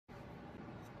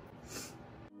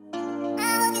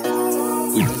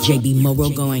If JB Moro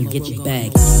go and get your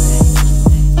bag.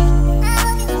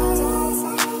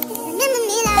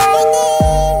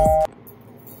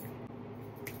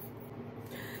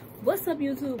 What's up,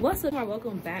 YouTube? What's up?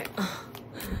 Welcome back.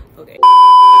 Okay.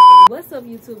 What's up,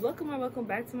 YouTube? Welcome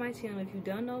back to my channel. If you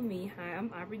don't know me, hi, I'm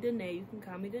Denee. You can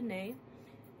call me Denee.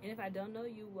 And if I don't know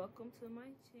you, welcome to my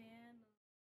channel.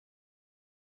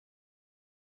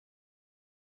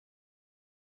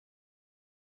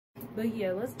 But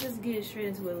yeah, let's just get straight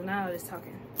into it. Now I'm just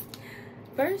talking.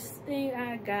 First thing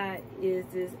I got is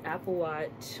this Apple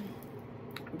Watch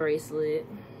bracelet.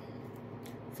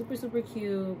 Super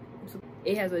cute.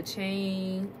 It has a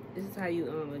chain. This is how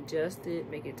you adjust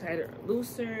it, make it tighter or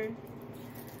looser.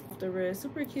 The wrist,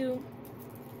 super cute.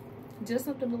 Just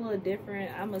something a little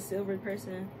different. I'm a silver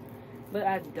person, but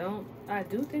I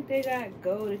do think they got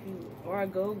gold if you are a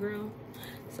gold girl.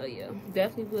 So yeah,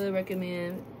 definitely would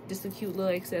recommend. Just a cute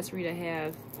little accessory to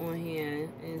have on hand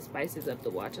and spices up the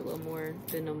watch a little more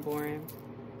than them boring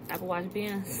Apple Watch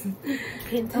bands.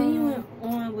 Continuing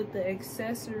on with the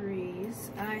accessories,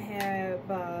 I have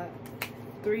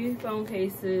 3 phone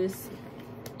cases.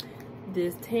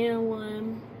 This tan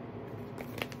one,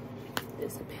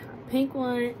 this pink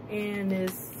one, and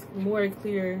this more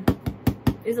clear.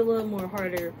 It's a little more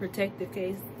harder protective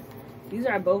case. These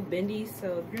are both bendy,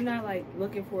 so if you're not like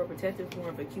looking for a protective, more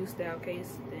of a cute style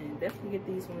case, then definitely get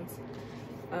these ones.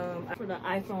 For the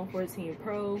iPhone 14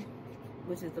 Pro,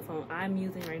 which is the phone I'm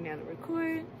using right now to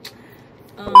record.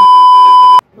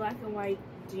 Black and white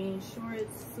jean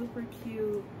shorts, super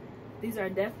cute. These are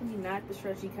definitely not the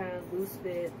stretchy kind of loose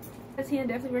fit. I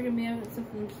definitely recommend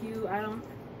something cute. I don't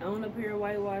own a pair of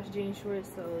whitewash jean shorts,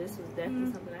 so this was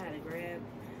definitely something I had to grab.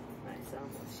 Myself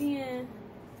on Shein.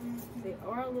 They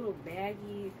are a little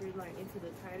baggy if you're like into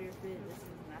the tighter fit. This is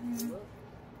not the look.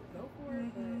 Go for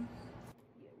it, but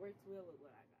yeah, it works well with what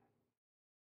I got.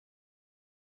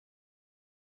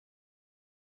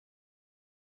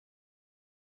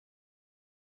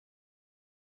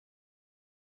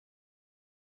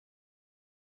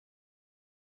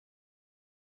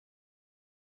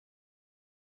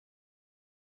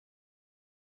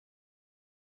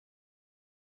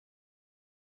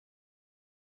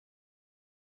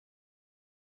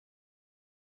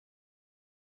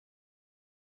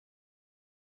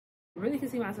 I really can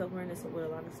see myself wearing this with a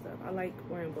lot of stuff. I like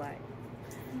wearing black.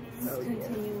 So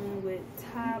continuing with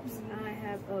tops, I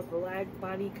have a black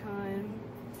bodycon.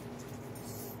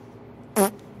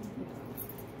 A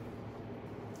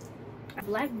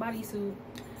black bodysuit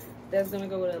that's gonna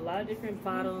go with a lot of different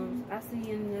bottoms. I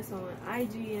seen this on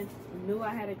IG and knew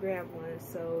I had to grab one.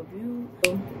 So if you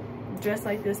dress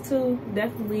like this too,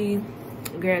 definitely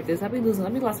grab this. I be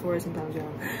lost for words sometimes,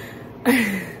 y'all.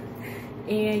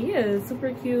 And yeah,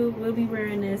 super cute. We'll be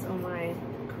wearing this on my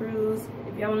cruise.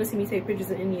 If y'all want to see me take pictures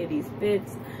of any of these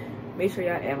fits, make sure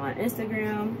y'all add my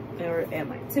Instagram or add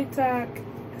my TikTok.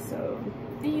 So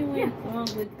anyway, on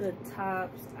with the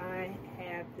tops, I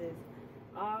have this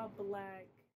all black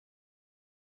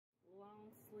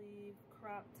long sleeve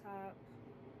crop top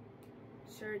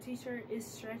shirt. T-shirt is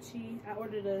stretchy. I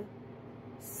ordered a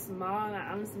small, and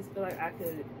I honestly feel like I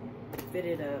could fit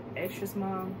it up extra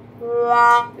small.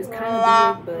 It's kind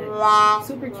of big, but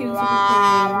super cute, super clean.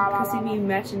 You can see me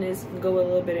matching this and go with a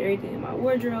little bit of everything in my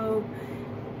wardrobe.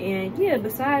 And yeah,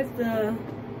 besides the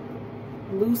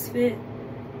loose fit,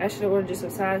 I should have ordered just a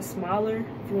size smaller.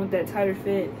 If you want that tighter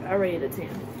fit, I rated a 10.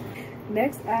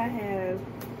 Next, I have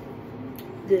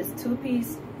this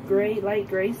 2-piece light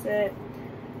gray set.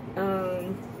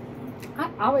 I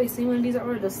always see one of these. I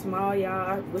ordered a small,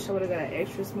 y'all. I wish I would have got an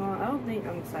extra small. I don't think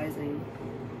I'm sizing.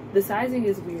 The sizing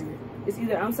is weird. It's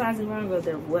either I'm sizing wrong or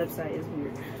their website is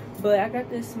weird. But I got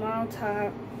this small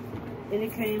top, and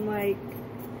it came like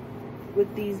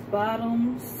with these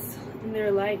bottoms, and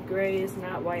they're light gray. It's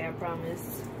not white, I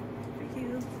promise.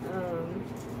 Cute.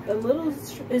 A little.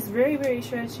 It's very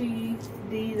stretchy.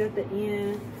 These at the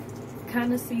end,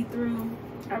 kind of see through.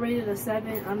 I rated a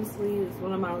 7. Honestly, it's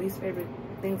one of my least favorite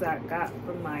things I got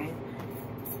from mine.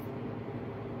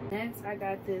 Next, I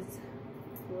got this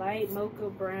light mocha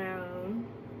brown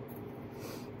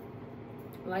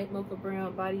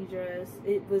body dress.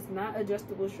 It was not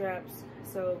adjustable straps,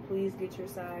 so please get your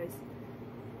size.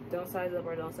 Don't size up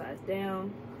or don't size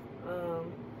down.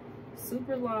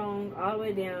 Super long all the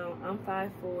way down. I'm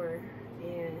 5'4",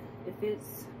 and it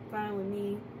fits fine with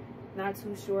me. Not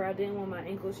too short. I didn't want my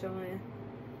ankle showing.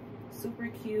 Super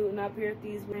cute, and I paired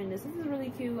these wearing this. This is really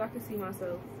cute. I can see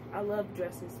myself. I love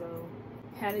dresses, so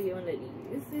had to get one of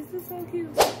these. This is so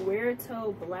cute. Square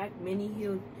toe black mini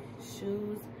heel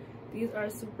shoes. These are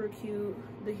super cute.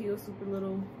 The heel's super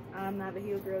little. I'm not a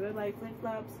heel girl. They're like flip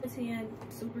flops. 10,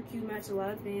 super cute, match a lot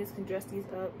of things. Can dress these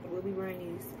up. We'll be wearing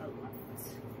these a lot.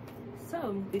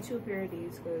 So get you a pair of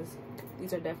these because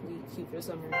these are definitely cute for the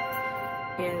summer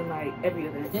and like every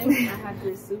event. Next, I have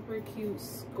this super cute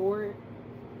skirt,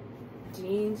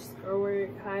 jeans skirt,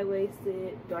 high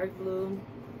waisted, dark blue,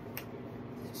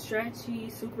 stretchy,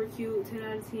 super cute. 10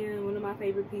 out of 10. One of my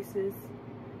favorite pieces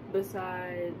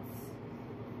besides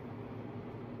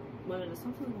one of the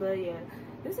swimsuits, but yeah,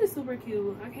 this is super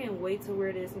cute. I can't wait to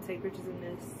wear this and take pictures in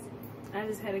this. I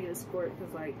just had to get a skirt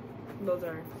because like those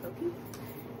are so cute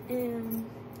and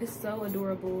it's so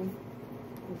adorable.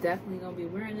 I'm definitely gonna be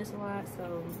wearing this a lot,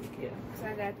 so yeah. So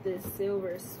I got this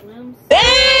silver swimsuit.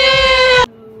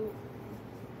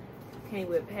 Came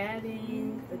with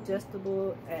padding,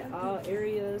 adjustable at all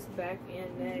areas, back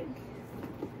and neck,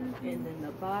 and then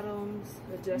the bottoms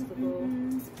adjustable.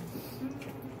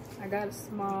 I got a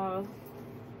small.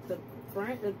 The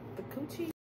front, the coochie.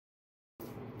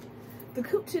 The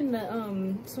coochie in the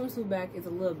swimsuit back is a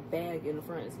little bag, in the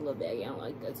front it's a little baggy. I don't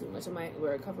like that too much. I might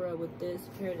wear a cover up with this,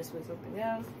 pair this with something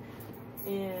else,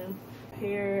 and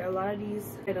pair a lot of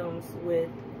these items with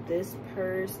this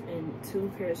purse and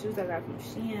 2 pairs of shoes I got from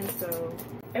Shein. So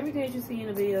everything that you see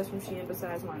in the videos from Shein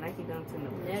besides my Nike Dunks and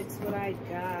the next what I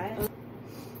got.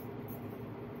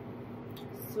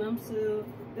 Swimsuit.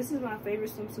 This is my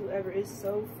favorite swimsuit ever. It's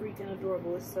so freaking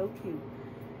adorable. It's so cute.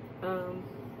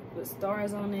 With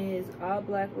stars on it. It's all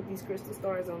black with these crystal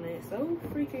stars on it. So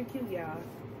freaking cute, y'all.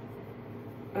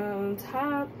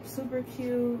 Top, super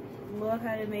cute. Love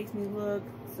how it makes me look.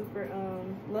 Super,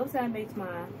 loves how it makes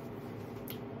my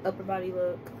upper body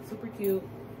look. Super cute.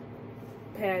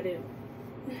 Padded.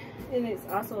 And it's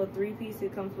also a 3-piece.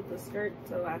 It comes with a skirt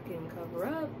so I can cover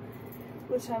up,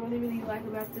 which I really like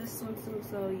about this swimsuit.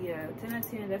 So yeah, 10 out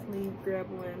of 10. Definitely grab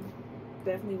one.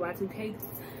 Definitely Y2K.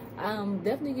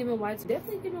 Definitely giving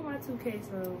Y2K.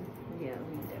 So yeah,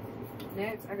 definitely.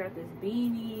 Next, I got this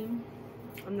beanie.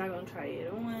 I'm not gonna try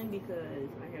it on because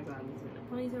my hair's obviously in a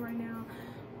ponytail right now.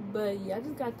 But yeah, I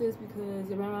just got this because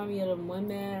it reminds me of the one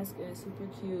mask and it's super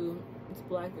cute. It's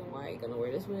black and white. Gonna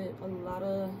wear this with a lot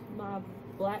of my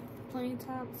black plain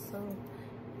tops. So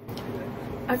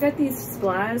I got these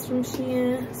slides from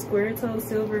Shein, square toe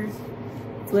silver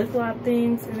flip-flop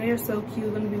things, and they're so cute.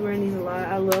 I'm gonna be wearing these a lot.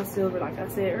 I love silver, like I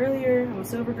said earlier. I'm a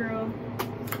silver girl,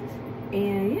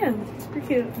 and yeah, super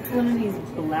cute. One of these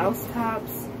blouse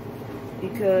tops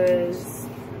because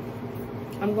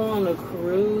I'm going on a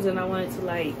cruise and I wanted to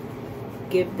like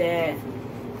give that,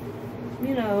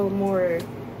 you know, more, I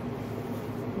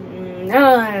don't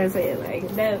know how to say it, like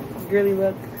that girly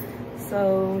look.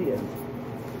 So yeah,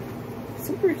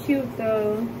 super cute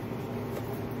though.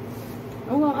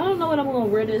 I don't know what I'm gonna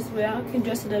wear this with. I can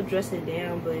dress it up, dress it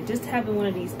down, but just having one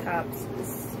of these tops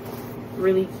is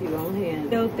really cute on him.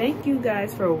 So thank you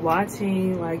guys for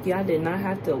watching. Like, y'all did not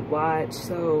have to watch.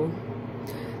 So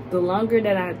the longer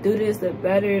that I do this, the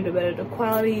better the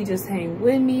quality. Just hang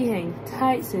with me, hang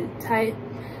tight, sit tight.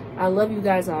 I love you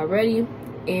guys already,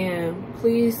 and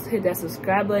please hit that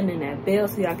subscribe button and that bell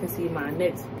so y'all can see my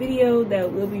next video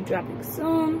that will be dropping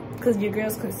soon, because your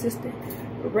girl's consistent.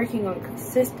 We're working on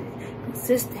consistent.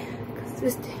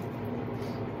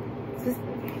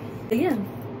 But yeah,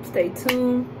 stay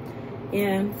tuned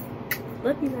and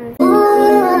love you guys.